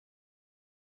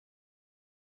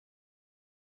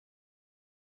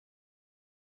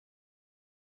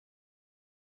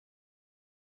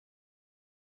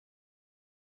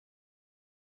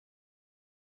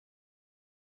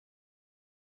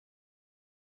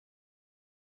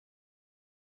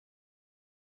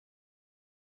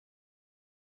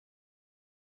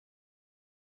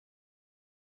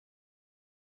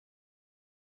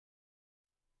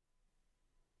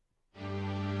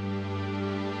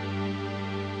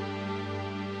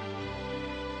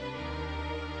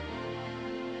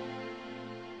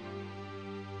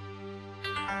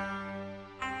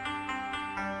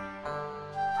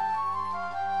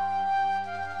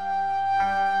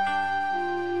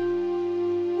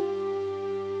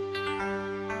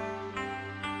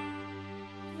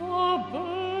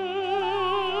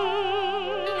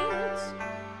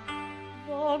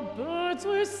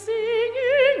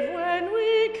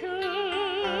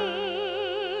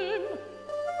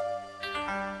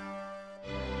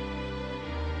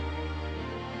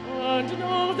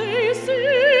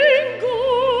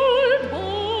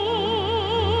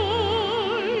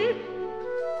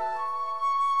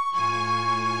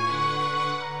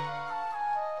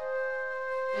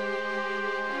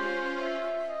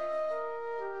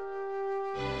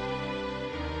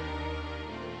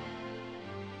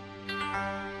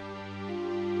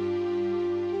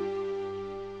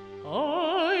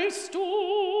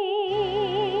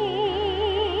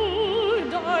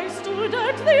stood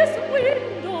at this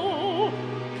window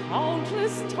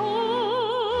countless times,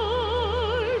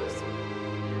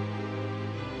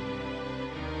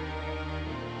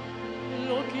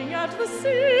 looking at the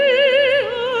sea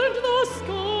and the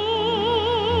sky.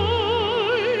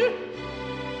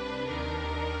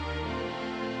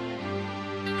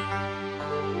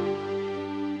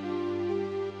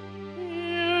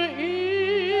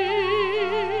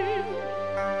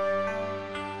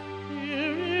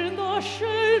 Here in the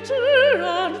shelter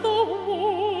and the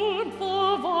warmth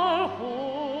of our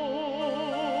home,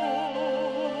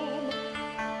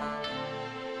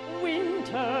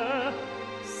 winter,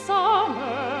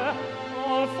 summer,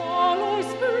 all follow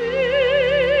spring,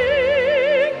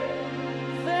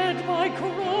 fed by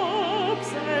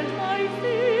crops and by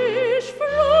fish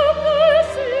from the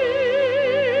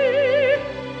sea.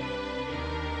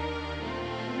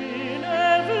 We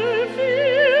never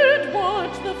feared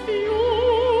what the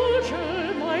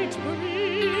future might bring.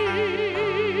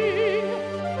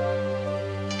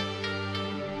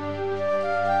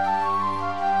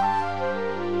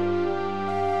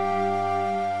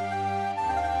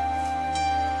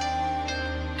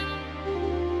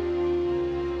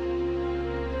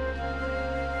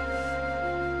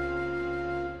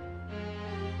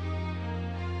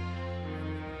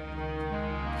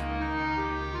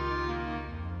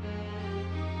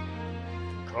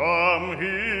 Come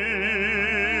here.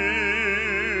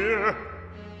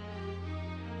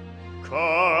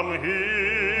 Come here.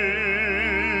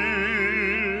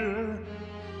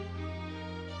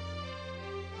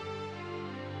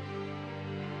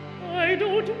 I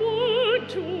don't want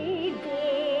to go.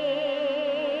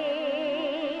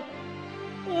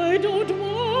 I don't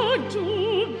want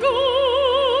to go.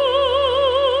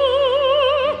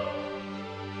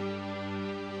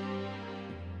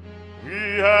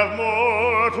 We have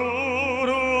more to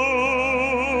do.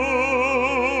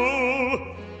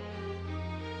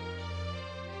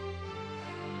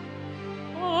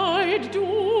 I'd do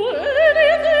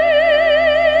anything,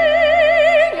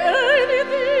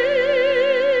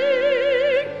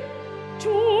 anything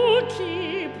to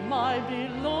keep my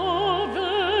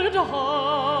beloved house.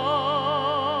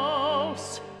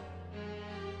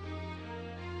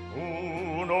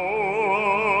 Who knows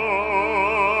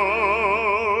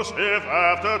if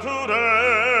after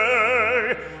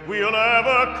today we'll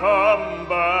ever come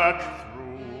back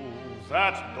through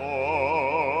that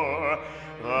door?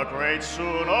 The great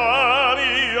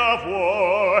tsunami of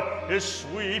war is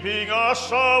sweeping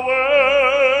us away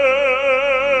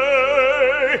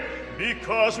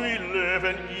because we live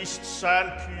in East San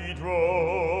Pedro.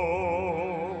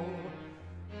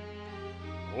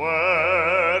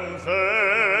 When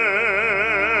they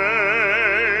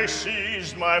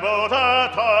seized my boat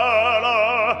at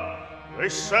Tala, they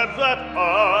said that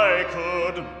I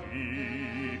could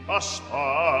be a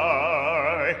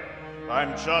spy.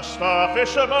 I'm just a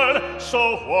fisherman,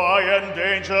 so why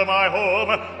endanger my home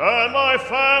and my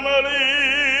family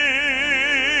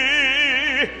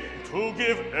to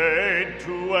give aid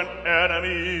to an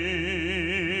enemy?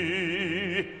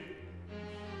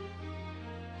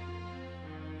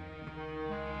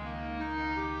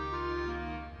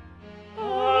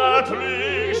 At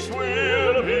least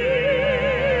we'll be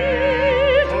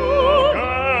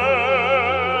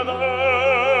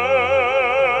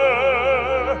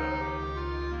together.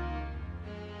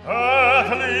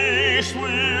 At least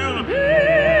we'll be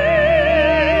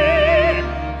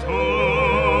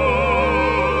together.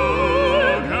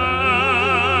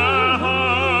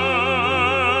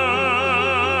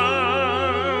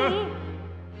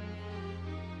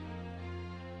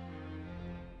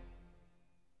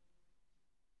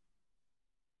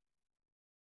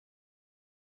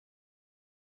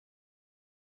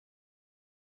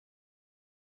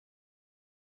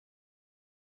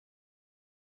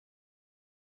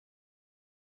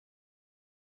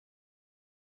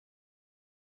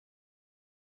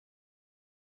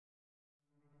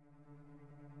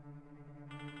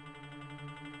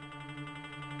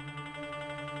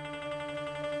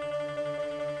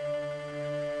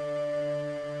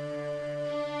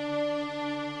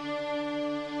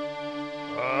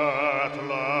 At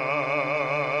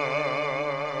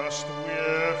last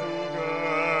we're together.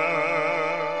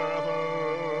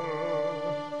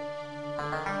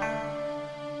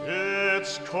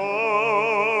 It's cold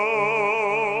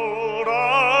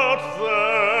out there,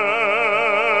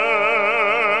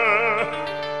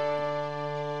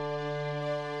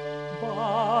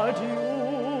 But you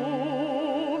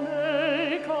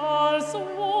make us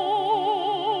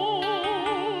warm.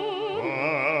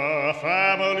 a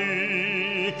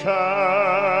family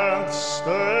can't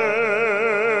stay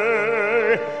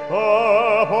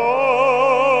apart.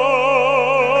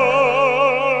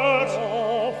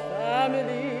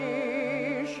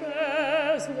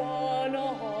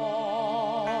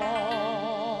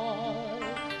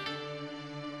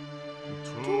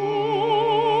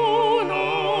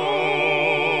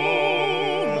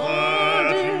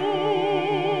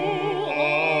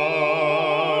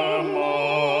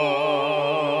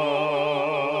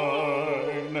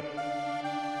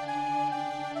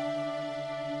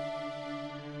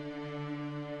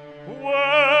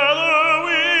 Whether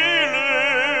we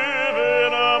live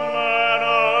in a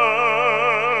manor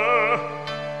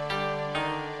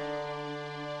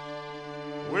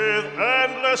with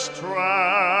endless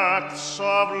tracts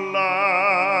of land,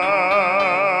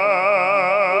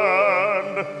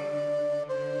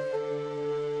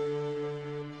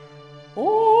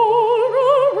 or a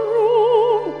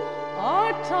room, a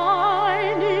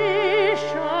tiny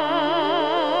shack,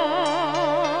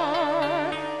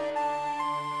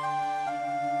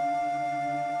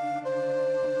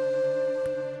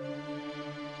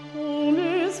 home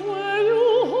is where you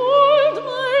hold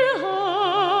my hand.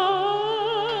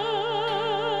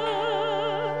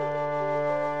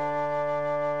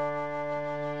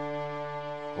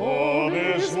 home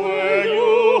is where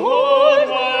you hold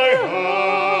my hand.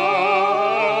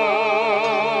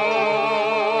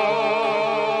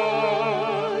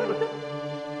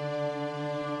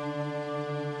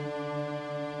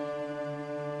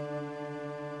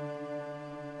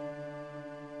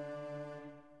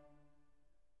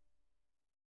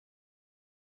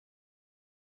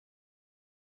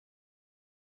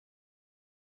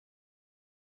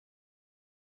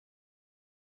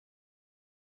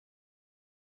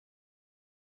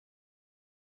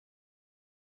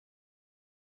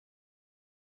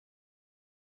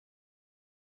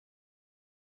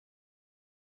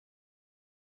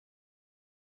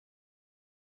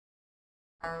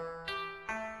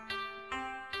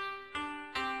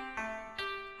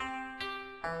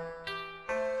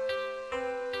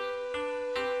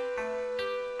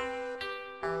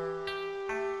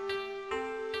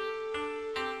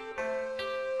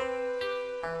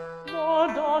 The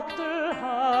doctor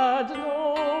had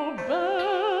no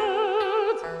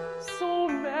beds, so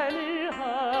many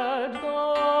had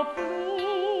the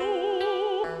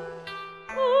flu.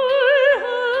 I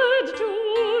had to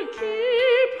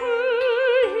keep her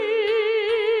here.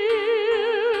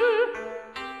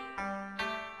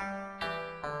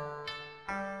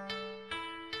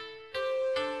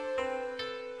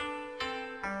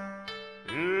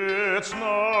 It's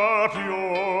not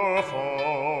your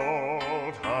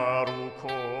fault,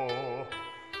 Haruko.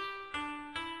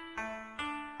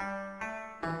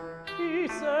 He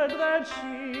said that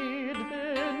she'd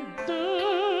been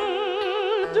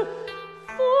dead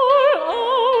for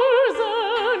hours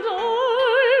and I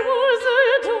was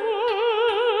at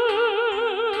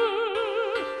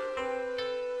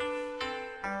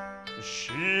work.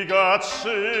 She got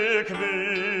sick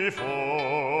before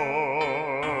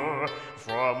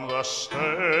from the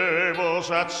stables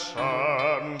at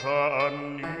Santa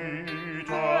Anita.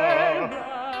 They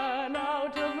ran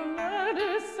out of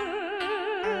medicine.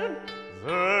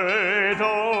 They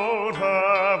don't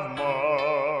have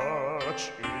much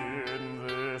in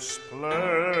this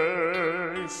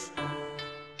place.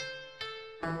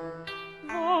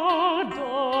 The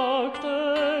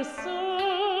doctor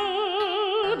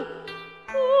said,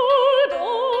 put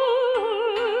all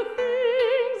her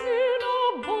things in a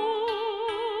box.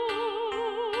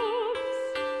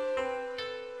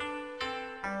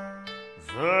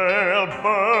 They'll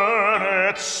burn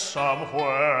it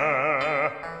somewhere.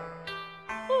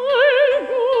 I'll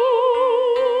go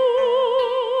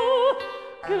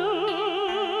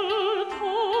get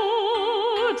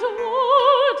hot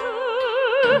water.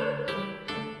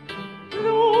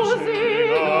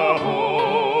 Losing a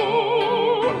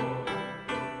home,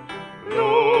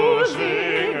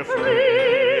 losing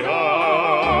freedom,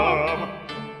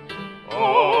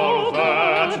 all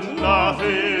that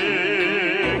nothing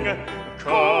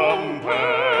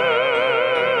compared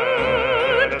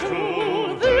to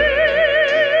this.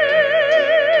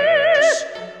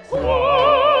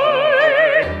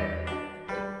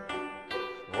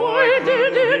 Why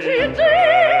didn't he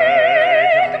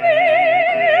take me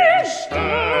instead?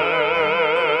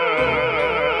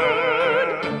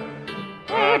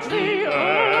 At the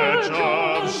edge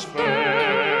of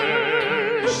space,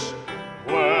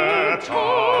 where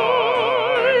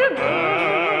time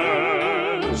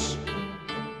ends,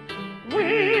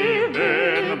 we've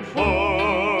been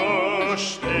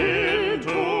pushed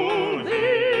into the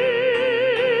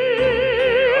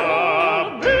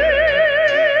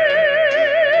abyss.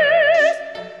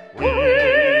 We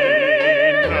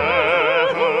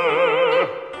never,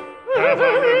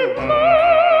 ever imagined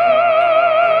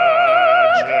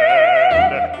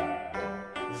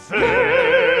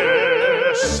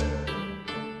this.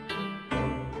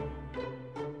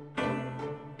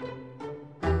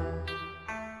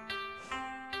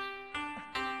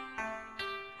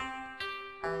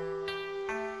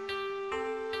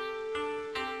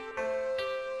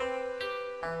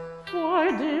 Why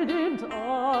didn't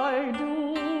I do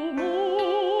more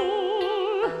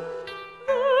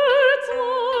than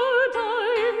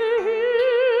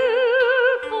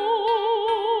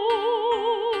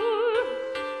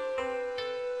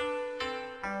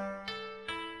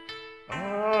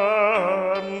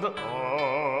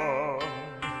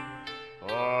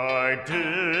I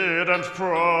didn't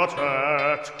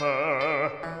protect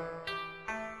her.